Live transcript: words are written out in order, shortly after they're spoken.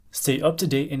Stay up to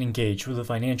date and engaged with the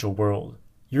financial world.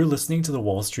 You're listening to the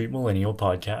Wall Street Millennial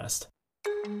Podcast.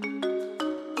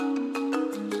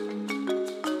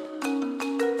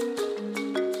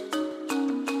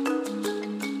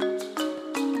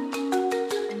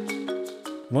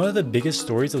 One of the biggest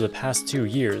stories of the past 2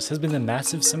 years has been the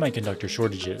massive semiconductor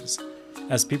shortages.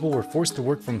 As people were forced to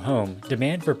work from home,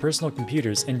 demand for personal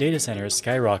computers and data centers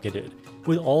skyrocketed,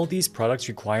 with all these products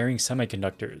requiring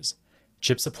semiconductors.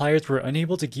 Chip suppliers were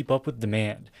unable to keep up with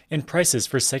demand, and prices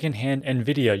for second-hand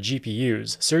NVIDIA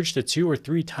GPUs surged to 2 or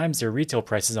 3 times their retail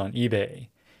prices on eBay.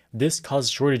 This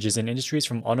caused shortages in industries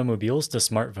from automobiles to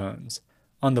smartphones.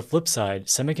 On the flip side,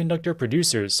 semiconductor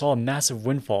producers saw a massive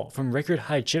windfall from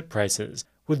record-high chip prices,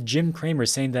 with Jim Cramer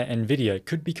saying that NVIDIA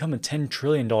could become a $10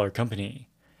 trillion company.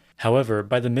 However,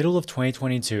 by the middle of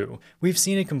 2022, we've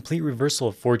seen a complete reversal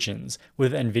of fortunes,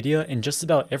 with NVIDIA and just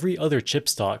about every other chip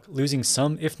stock losing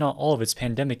some if not all of its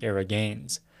pandemic-era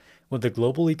gains. With the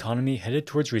global economy headed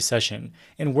towards recession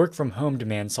and work-from-home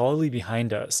demand solidly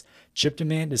behind us, chip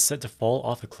demand is set to fall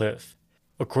off a cliff.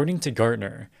 According to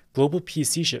Gartner, global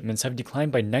PC shipments have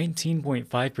declined by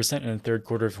 19.5% in the third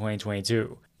quarter of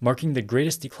 2022, marking the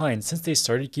greatest decline since they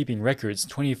started keeping records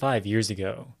 25 years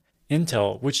ago.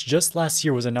 Intel, which just last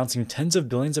year was announcing tens of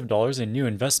billions of dollars in new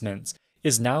investments,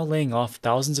 is now laying off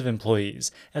thousands of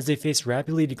employees as they face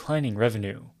rapidly declining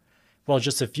revenue. While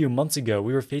just a few months ago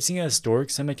we were facing a historic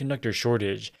semiconductor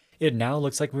shortage, it now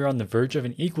looks like we're on the verge of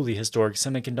an equally historic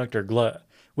semiconductor glut,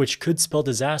 which could spell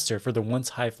disaster for the once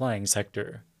high-flying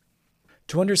sector.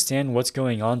 To understand what's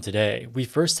going on today, we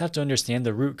first have to understand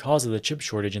the root cause of the chip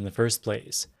shortage in the first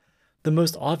place. The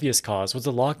most obvious cause was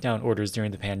the lockdown orders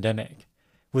during the pandemic.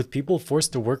 With people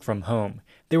forced to work from home,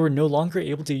 they were no longer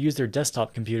able to use their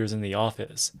desktop computers in the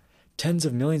office. Tens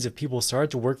of millions of people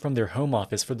started to work from their home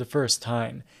office for the first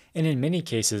time, and in many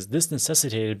cases this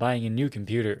necessitated buying a new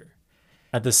computer.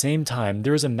 At the same time,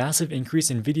 there was a massive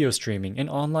increase in video streaming and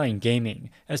online gaming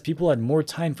as people had more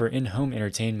time for in-home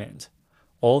entertainment.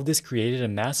 All of this created a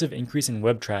massive increase in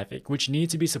web traffic, which needed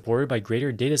to be supported by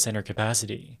greater data center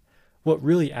capacity. What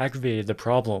really aggravated the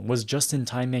problem was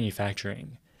just-in-time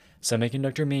manufacturing.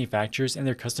 Semiconductor manufacturers and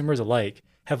their customers alike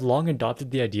have long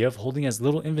adopted the idea of holding as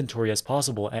little inventory as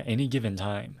possible at any given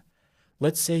time.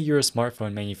 Let's say you're a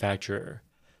smartphone manufacturer.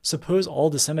 Suppose all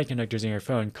the semiconductors in your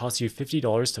phone cost you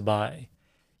 $50 to buy.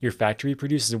 Your factory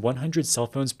produces 100 cell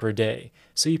phones per day,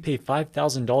 so you pay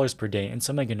 $5,000 per day in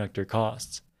semiconductor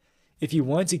costs. If you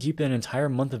wanted to keep an entire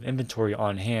month of inventory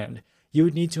on hand, you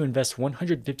would need to invest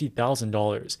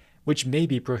 $150,000, which may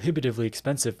be prohibitively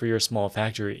expensive for your small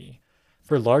factory.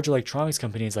 For large electronics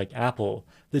companies like Apple,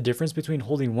 the difference between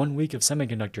holding 1 week of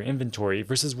semiconductor inventory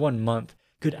versus 1 month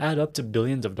could add up to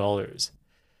billions of dollars.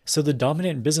 So the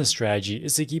dominant business strategy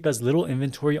is to keep as little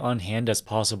inventory on hand as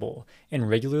possible and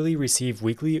regularly receive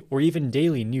weekly or even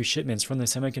daily new shipments from the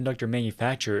semiconductor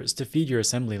manufacturers to feed your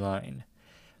assembly line.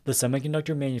 The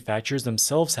semiconductor manufacturers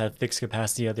themselves have fixed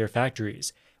capacity at their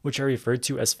factories, which are referred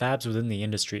to as fabs within the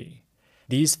industry.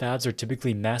 These fabs are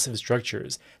typically massive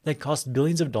structures that cost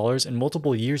billions of dollars and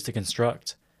multiple years to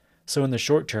construct. So in the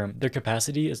short term, their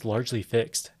capacity is largely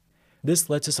fixed. This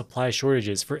led to supply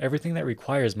shortages for everything that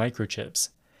requires microchips.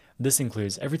 This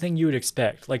includes everything you would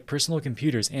expect, like personal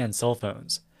computers and cell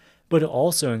phones. But it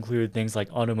also included things like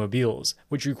automobiles,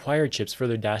 which require chips for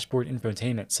their dashboard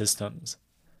infotainment systems.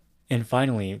 And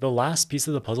finally, the last piece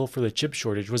of the puzzle for the chip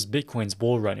shortage was Bitcoin's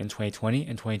bull run in 2020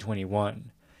 and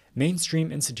 2021.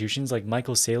 Mainstream institutions like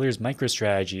Michael Saylor's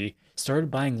MicroStrategy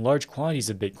started buying large quantities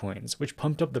of Bitcoins, which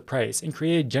pumped up the price and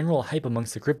created general hype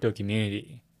amongst the crypto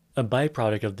community. A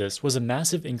byproduct of this was a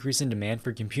massive increase in demand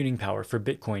for computing power for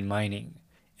Bitcoin mining.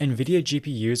 NVIDIA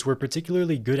GPUs were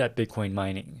particularly good at Bitcoin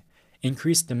mining.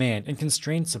 Increased demand and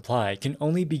constrained supply can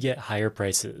only beget higher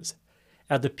prices.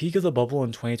 At the peak of the bubble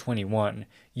in 2021,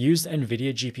 used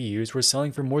NVIDIA GPUs were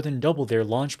selling for more than double their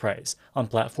launch price on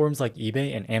platforms like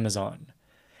eBay and Amazon.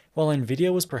 While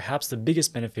NVIDIA was perhaps the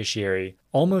biggest beneficiary,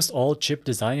 almost all chip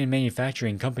design and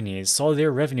manufacturing companies saw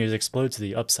their revenues explode to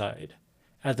the upside.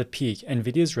 At the peak,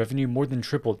 NVIDIA's revenue more than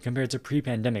tripled compared to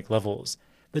pre-pandemic levels.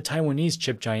 The Taiwanese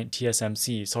chip giant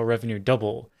TSMC saw revenue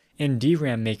double, and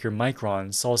DRAM maker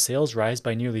Micron saw sales rise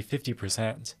by nearly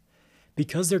 50%.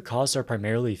 Because their costs are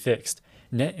primarily fixed,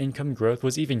 net income growth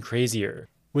was even crazier,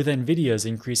 with NVIDIA's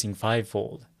increasing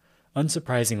fivefold.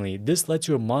 Unsurprisingly, this led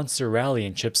to a monster rally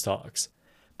in chip stocks.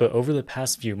 But over the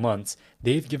past few months,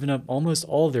 they've given up almost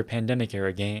all of their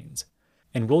pandemic-era gains.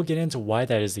 And we'll get into why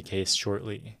that is the case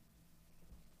shortly.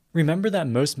 Remember that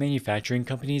most manufacturing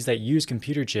companies that use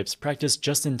computer chips practice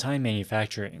just-in-time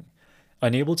manufacturing.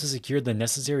 Unable to secure the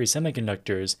necessary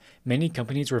semiconductors, many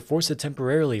companies were forced to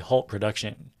temporarily halt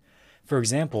production. For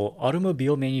example,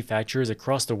 automobile manufacturers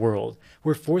across the world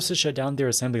were forced to shut down their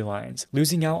assembly lines,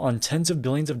 losing out on tens of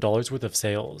billions of dollars worth of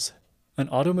sales. An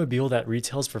automobile that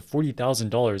retails for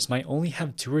 $40,000 might only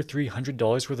have $200 or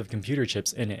 $300 worth of computer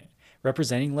chips in it,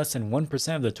 representing less than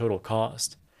 1% of the total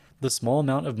cost. The small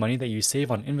amount of money that you save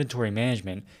on inventory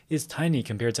management is tiny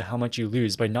compared to how much you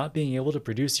lose by not being able to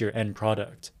produce your end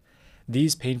product.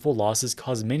 These painful losses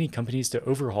cause many companies to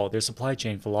overhaul their supply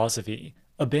chain philosophy,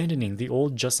 abandoning the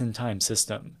old just-in-time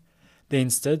system. They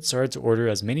instead started to order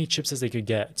as many chips as they could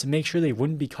get to make sure they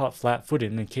wouldn't be caught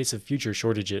flat-footed in the case of future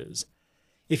shortages.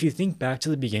 If you think back to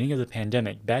the beginning of the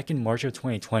pandemic back in March of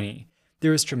 2020,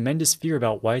 there was tremendous fear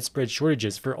about widespread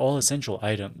shortages for all essential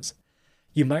items.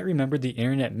 You might remember the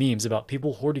internet memes about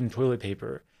people hoarding toilet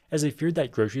paper, as they feared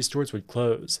that grocery stores would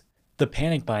close. The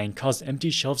panic buying caused empty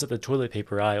shelves at the toilet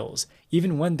paper aisles,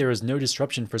 even when there was no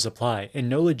disruption for supply and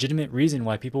no legitimate reason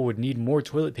why people would need more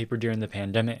toilet paper during the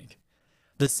pandemic.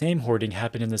 The same hoarding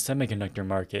happened in the semiconductor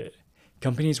market.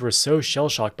 Companies were so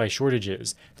shell-shocked by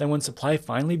shortages that when supply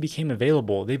finally became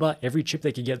available, they bought every chip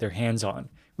they could get their hands on,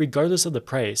 regardless of the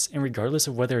price and regardless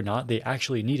of whether or not they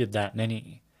actually needed that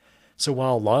many. So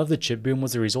while a lot of the chip boom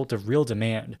was a result of real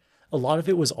demand, a lot of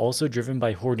it was also driven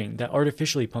by hoarding that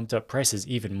artificially pumped up prices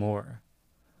even more.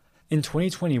 In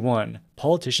 2021,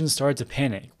 politicians started to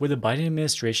panic, with the Biden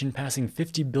administration passing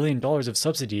 $50 billion of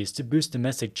subsidies to boost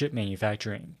domestic chip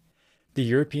manufacturing. The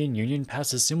European Union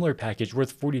passed a similar package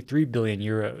worth 43 billion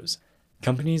euros.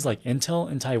 Companies like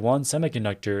Intel and Taiwan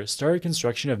Semiconductor started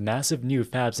construction of massive new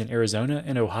fabs in Arizona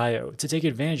and Ohio to take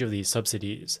advantage of these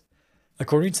subsidies.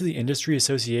 According to the industry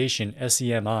association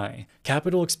SEMI,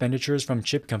 capital expenditures from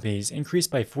chip companies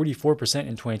increased by 44%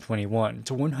 in 2021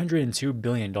 to $102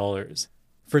 billion.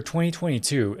 For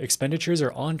 2022, expenditures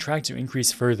are on track to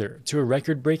increase further to a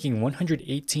record-breaking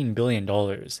 $118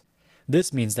 billion.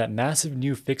 This means that massive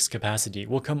new fixed capacity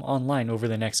will come online over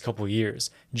the next couple years,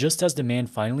 just as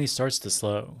demand finally starts to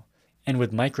slow. And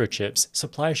with microchips,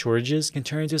 supply shortages can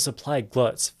turn into supply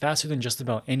gluts faster than just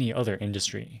about any other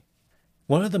industry.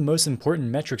 One of the most important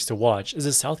metrics to watch is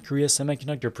the South Korea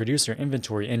Semiconductor Producer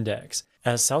Inventory Index,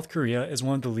 as South Korea is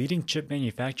one of the leading chip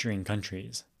manufacturing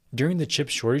countries. During the chip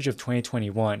shortage of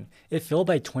 2021, it fell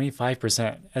by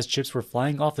 25% as chips were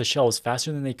flying off the shelves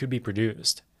faster than they could be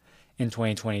produced. In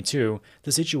 2022,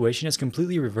 the situation is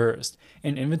completely reversed,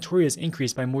 and inventory has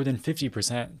increased by more than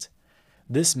 50%.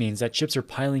 This means that chips are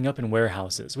piling up in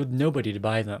warehouses with nobody to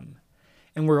buy them.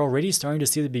 And we're already starting to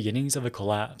see the beginnings of a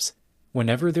collapse.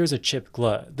 Whenever there's a chip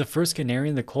glut, the first canary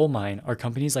in the coal mine are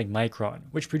companies like Micron,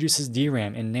 which produces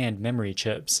DRAM and NAND memory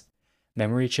chips.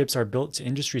 Memory chips are built to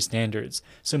industry standards,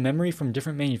 so memory from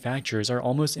different manufacturers are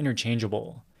almost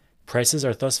interchangeable. Prices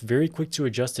are thus very quick to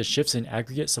adjust to shifts in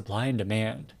aggregate supply and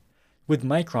demand. With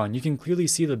Micron, you can clearly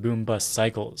see the boom-bust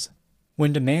cycles.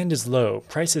 When demand is low,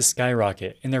 prices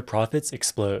skyrocket and their profits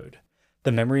explode.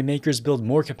 The memory makers build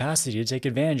more capacity to take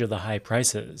advantage of the high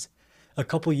prices. A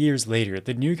couple years later,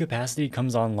 the new capacity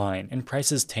comes online and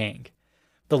prices tank.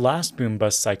 The last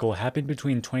boom-bust cycle happened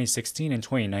between 2016 and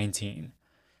 2019.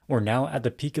 We're now at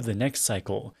the peak of the next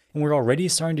cycle, and we're already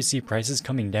starting to see prices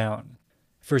coming down.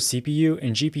 For CPU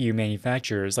and GPU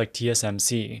manufacturers like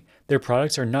TSMC, their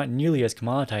products are not nearly as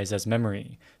commoditized as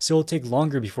memory, so it'll take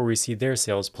longer before we see their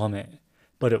sales plummet.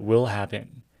 But it will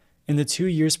happen. In the 2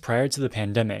 years prior to the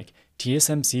pandemic,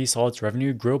 TSMC saw its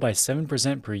revenue grow by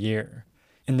 7% per year.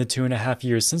 In the 2.5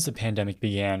 years since the pandemic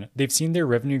began, they've seen their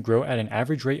revenue grow at an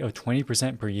average rate of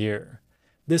 20% per year.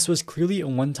 This was clearly a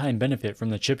one-time benefit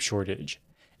from the chip shortage.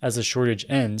 As the shortage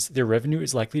ends, their revenue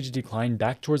is likely to decline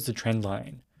back towards the trend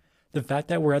line. The fact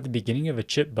that we're at the beginning of a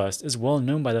chip bust is well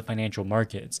known by the financial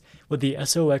markets, with the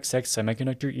SOXX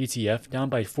Semiconductor ETF down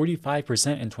by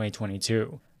 45% in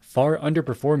 2022, far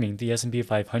underperforming the S&P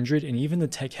 500 and even the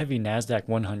tech-heavy Nasdaq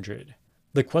 100.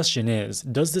 The question is,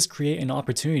 does this create an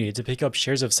opportunity to pick up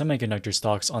shares of semiconductor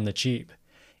stocks on the cheap?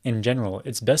 In general,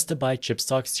 it's best to buy chip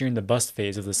stocks during the bust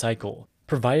phase of the cycle,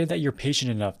 provided that you're patient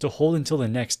enough to hold until the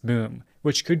next boom,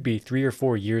 which could be 3 or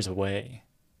 4 years away.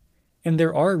 And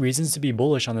there are reasons to be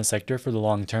bullish on the sector for the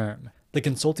long term. The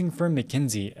consulting firm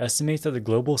McKinsey estimates that the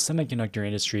global semiconductor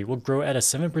industry will grow at a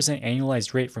 7%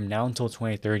 annualized rate from now until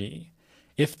 2030.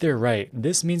 If they're right,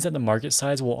 this means that the market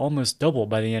size will almost double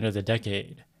by the end of the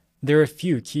decade. There are a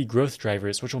few key growth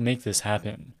drivers which will make this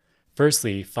happen.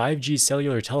 Firstly, 5G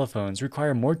cellular telephones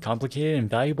require more complicated and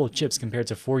valuable chips compared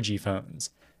to 4G phones.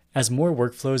 As more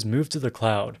workflows move to the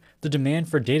cloud, the demand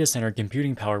for data center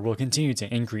computing power will continue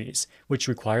to increase, which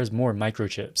requires more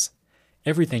microchips.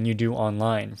 Everything you do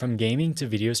online, from gaming to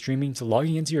video streaming to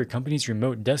logging into your company's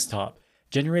remote desktop,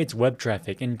 generates web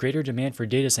traffic and greater demand for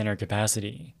data center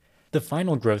capacity. The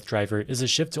final growth driver is a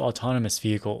shift to autonomous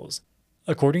vehicles.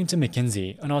 According to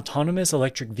McKinsey, an autonomous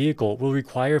electric vehicle will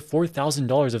require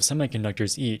 $4,000 of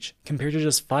semiconductors each, compared to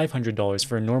just $500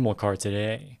 for a normal car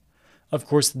today. Of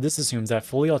course, this assumes that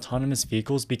fully autonomous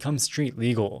vehicles become street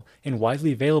legal and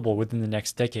widely available within the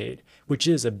next decade, which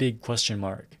is a big question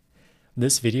mark.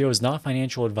 This video is not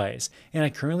financial advice, and I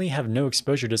currently have no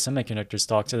exposure to semiconductor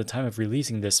stocks at the time of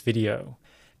releasing this video.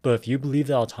 But if you believe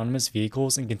that autonomous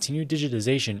vehicles and continued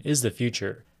digitization is the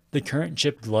future, the current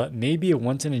chip glut may be a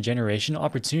once-in-a-generation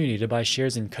opportunity to buy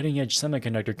shares in cutting-edge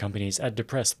semiconductor companies at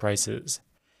depressed prices.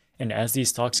 And as these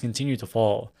stocks continue to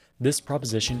fall, this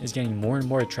proposition is getting more and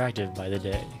more attractive by the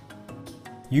day.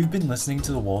 You've been listening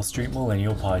to the Wall Street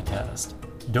Millennial Podcast.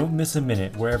 Don't miss a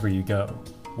minute wherever you go.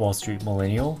 Wall Street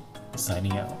Millennial,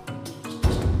 signing out.